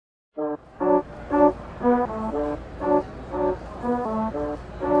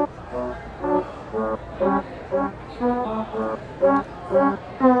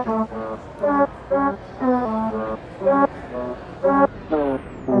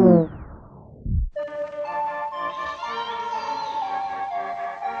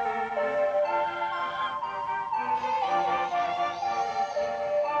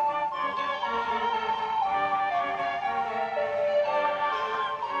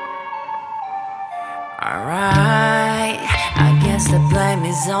Alright, I guess the blame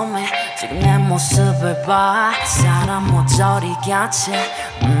is on me. 지금 내 모습을 봐 사람 모조리 같이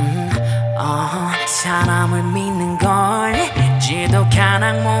사람을 믿는 걸 지독한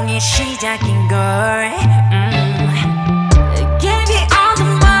악몽이 시작인걸 Gave you all the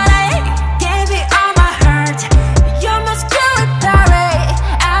money, gave you all my hurt. You must do it that way.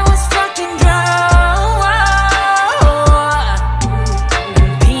 I was fucking drunk.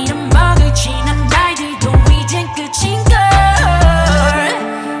 비난먹을 지난 날들도 이젠 끝인걸.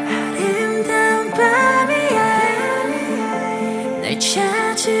 아름다운 밤이야 날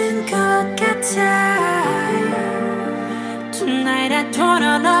찾은 것 같아. Tonight I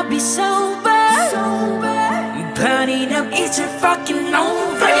don't be sober. But it up, it's a fucking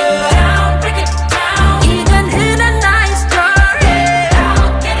over. Break it down, break it down. 이건 흔한 나의 story.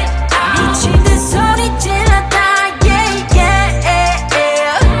 Get it out. 미친 듯 소리 질렀다. Yeah, yeah,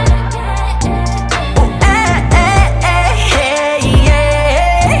 yeah. Oh, yeah.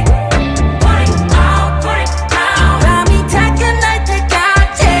 Put it out, put it down. 밤이 다 끝날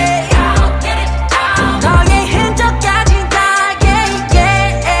때까지. Get it out. 너의 흔적까지 다. Yeah, yeah.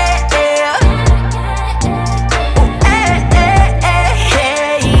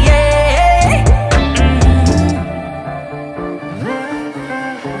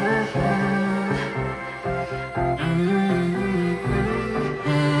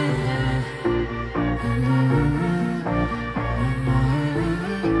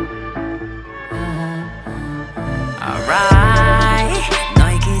 Alright,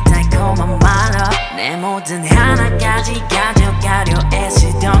 너의 그 달콤한 말로 내 모든 하나까지 가져가려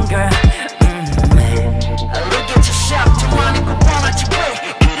애쓰던 girl. Look at yourself, 더 많은 거 원하지 왜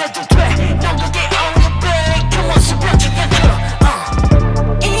그래도 돼. 넌 그게 only big. Come on, 스포츠 girl.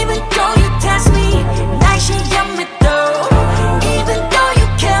 Even though you test me, 날 시험해도. Even though you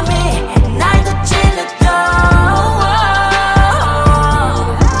kill me, 날 더 찔러도.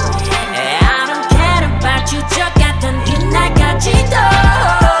 I don't care about you, 저 같던 그날까지도.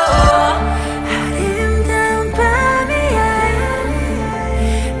 아름다운 밤이야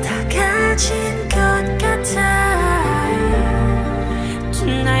다 가진 것 같아.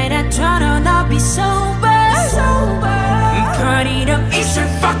 Tonight I try to not be sober. Put it up, it's a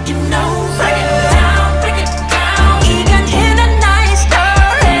fucking over. Break it down, break it down. 이건 흔한 나의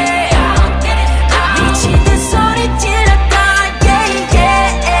story. Get it out. 미친 듯 소리 질렀다. Yeah, yeah.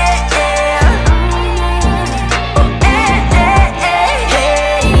 Oh,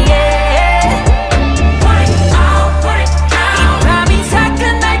 yeah. Put it out, put it down. 이 밤이 다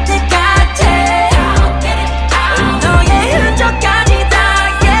끝날 때까지. Get it out. 너의 흔적까지 다.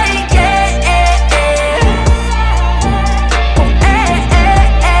 Yeah, yeah. Oh,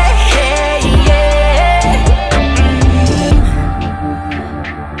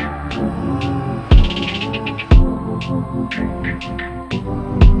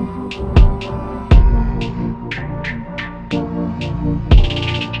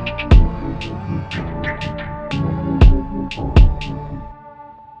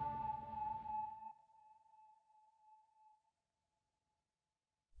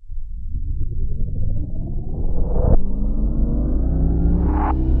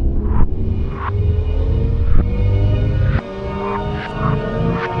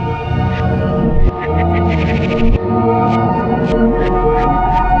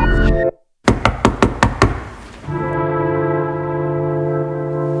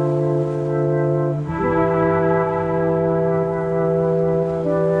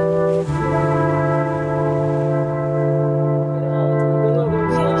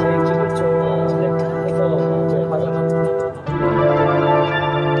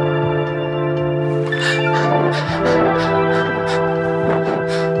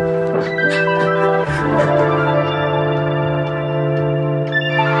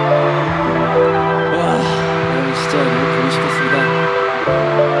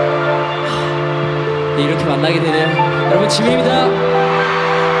 이렇게 만나게 되네요. 여러분, 지민입니다.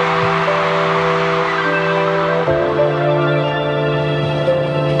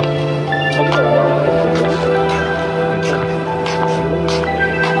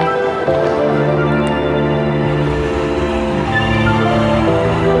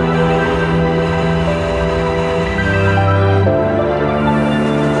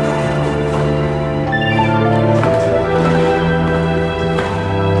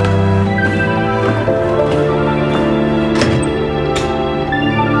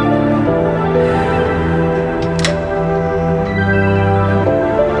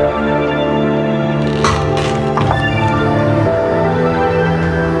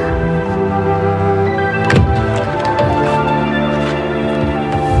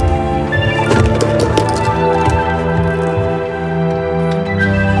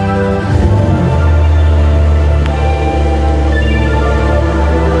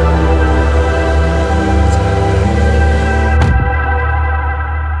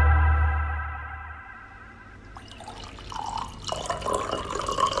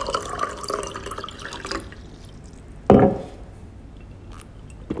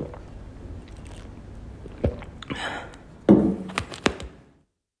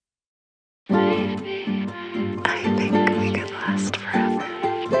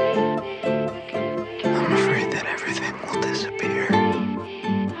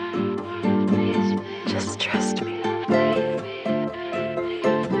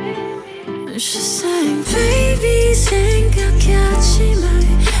 She's saying, baby, 생각하지 마.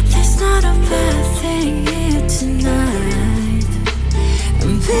 There's not a bad thing here tonight.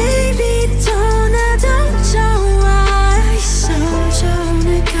 Baby, 떠나도 좋아. 있어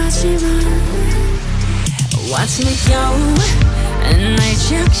오늘까지만. Watch me go. 날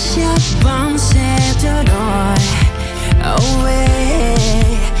적셔 밤새도록. Oh,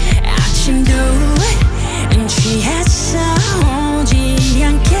 yeah. 아침도 취했어 오지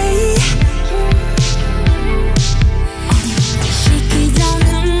않게. 시키던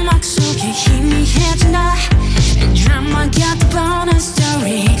음악 속에 희미해진다. Drama got the bonus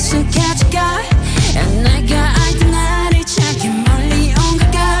story. 익숙해져가 내가 알던 나를 찾기 멀리 온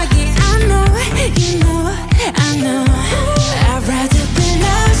것 같기. I know, you know, I know. I'd rather be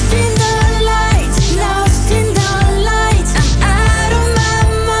lost in the light, lost in the light. I'm out of my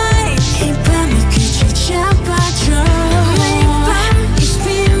mind. 이 밤이 귀를 잡아줘. 매일 밤 you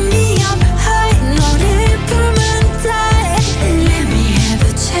spin me up high. 너를 품은 달. Let me have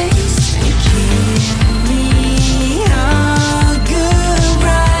a taste and give me a good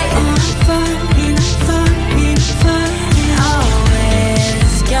ride. I'm falling, I'm falling, I'm falling.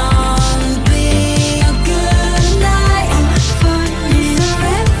 Always gonna be a good night. I'm falling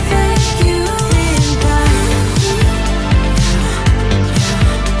forever, you and I.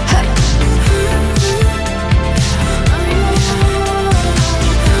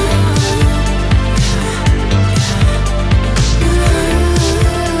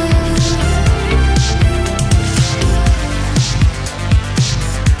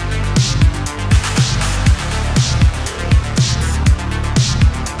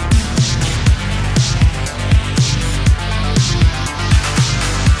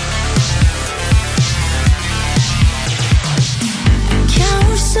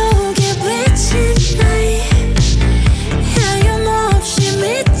 겨울 속에 비친 나이. 하염없이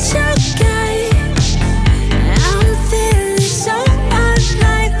미쳐가. I'm feeling so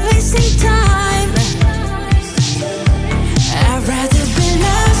alive, wasting time. I'd rather be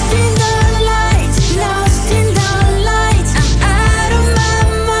lost in the light, lost in the light. I'm out of my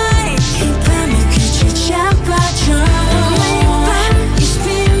mind. 이 밤이 귀를 잡아줘. 매일 밤 you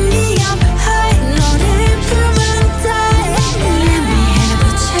spin me up high. 너를 품은 달. Let me have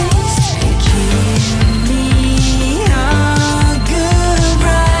a taste and give me a good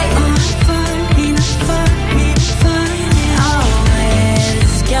ride. I'm falling, I'm falling, I'm falling.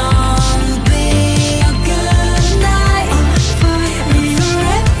 Always gonna be a good night. I'm falling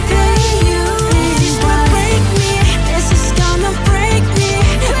forever, you is what break me. This is gonna break me.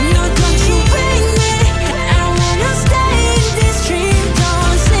 No, don't you break me. I wanna stay in this dream.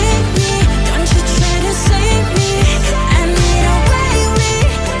 Don't save me. Don't you try to save me. I need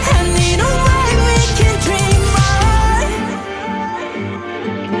a way we can dream more.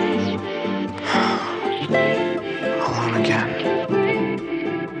 Alone again.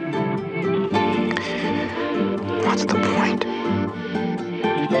 What's the point?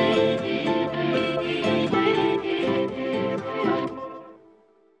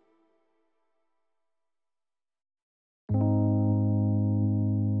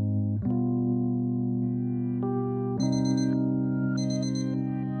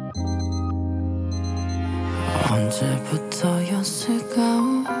 언제부터였을까?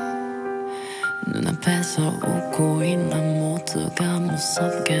 눈앞에서 웃고 있는 모두가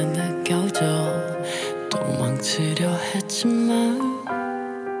무섭게 느껴져. 도망치려 했지만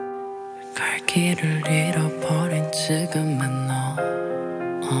갈 길을 잃어버린 지금의 너.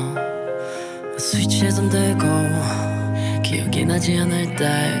 스위치에 손들고 기억이 나지 않을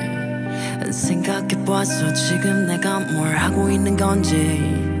때 생각해봤어. 지금 내가 뭘 하고 있는 건지,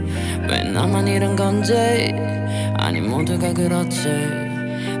 왜 나만 이런 건지. 아니 모두가 그렇지.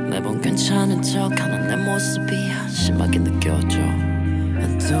 매번 괜찮은 척하는 내 모습이 한심하게 느껴져.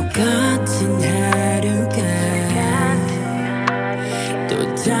 똑같은 하루가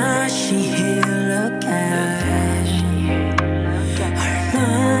또다시 흘러가.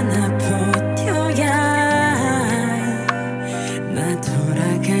 얼마나 버텨야 나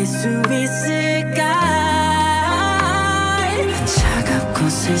돌아갈 수 있을까. 차갑고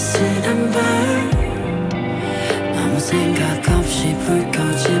쓸쓸한 밤. 아무 생각 없이 불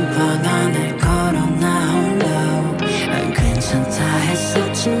꺼진 방 안을 걸어 나 홀로. 괜찮다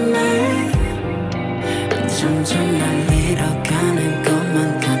했었지만 점점 날 잃어가는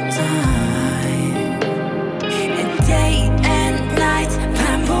것만 같아. Day and night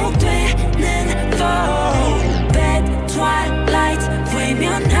반복되는 fall. Bad twilight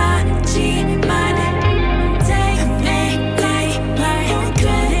외면하지만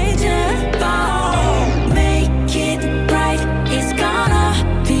Make it right, it's gonna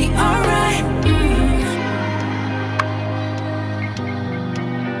be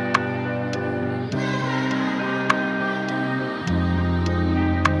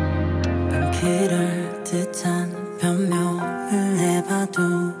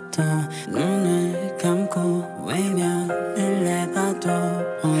해도 또 눈을 감고 외면을 해봐도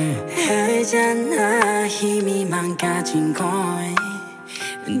알잖아 힘이 망가진 걸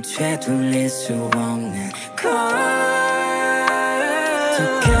되돌릴 수 없는 걸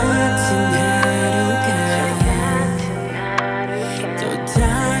똑같은 하루가 또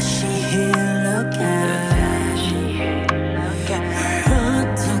다시 흘러가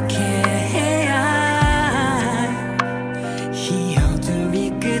어떻게 해야 이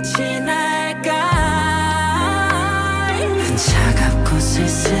어둠이 끝이 날까 차갑고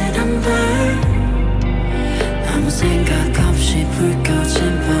쓸쓸한 밤 아무 생각 없이 불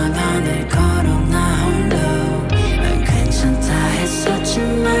꺼진 방 안을 걸어 나 홀로 괜찮다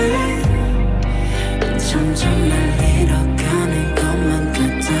했었지만 점점 날 잃어가는 것만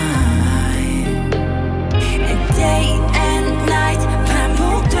같아 Day and night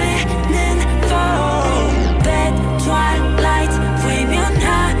반복되는 fall Bad twilight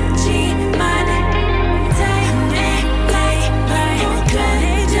외면하지만 Day and night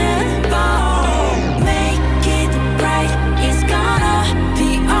반복되는 fall Make it right It's gonna be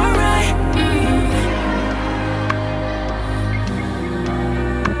alright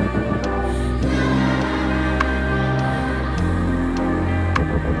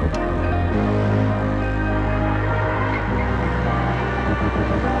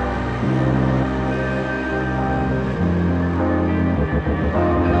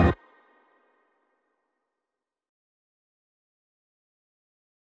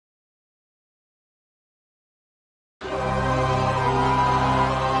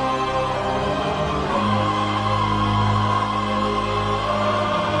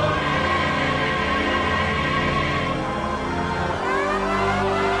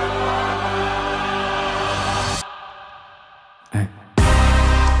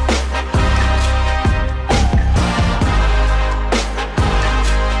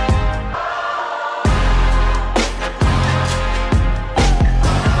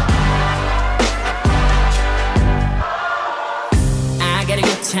I got a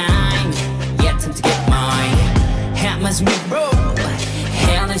good time, yeah, time to get mine. Hammers me bro,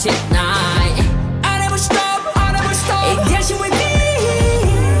 hell is it night. I never stop, I never stop. Dancing with me,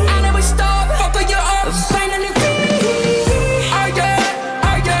 I never stop. Fuck you up, finally free. Oh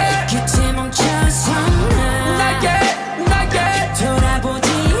yeah, 끝에 멈춰서 not yet. 돌아보지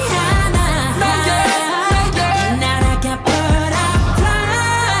않아. Not yet. 날아가 butterfly.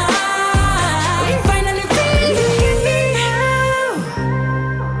 Finally free. Look at me now.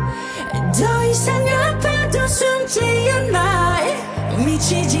 더 이상 아파도 숨지 않아.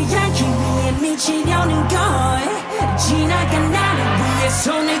 미치지 않기 위해 미치려는 걸 지나간 나를 위해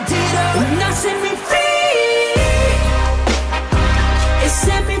손을 들어 Now set me free It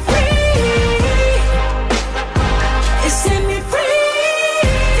set me free It set me free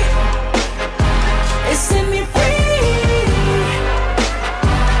It set me free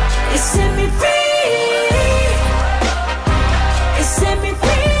It set me free It set me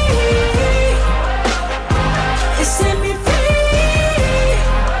free It set me free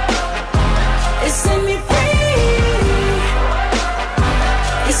It set me free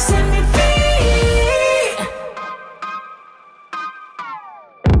It set me free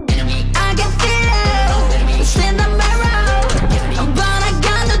I can feel it in the mirror But I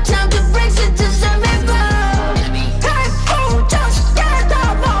got no time to break it to set me free Hey fool, just get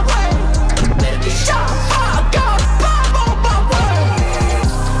out my way Shut up, go my way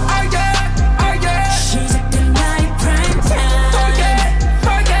Oh yeah 시작된 나의 prime time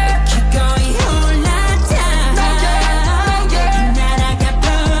Forget 기꺼이 올라타 날아가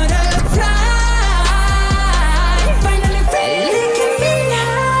butterfly Finally free Look at me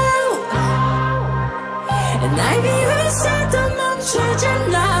now 날 비웃어도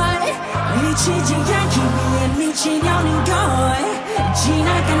멈추잖아 미치지 않기 위해 미치려는 걸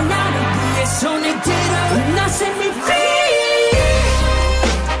지나간 날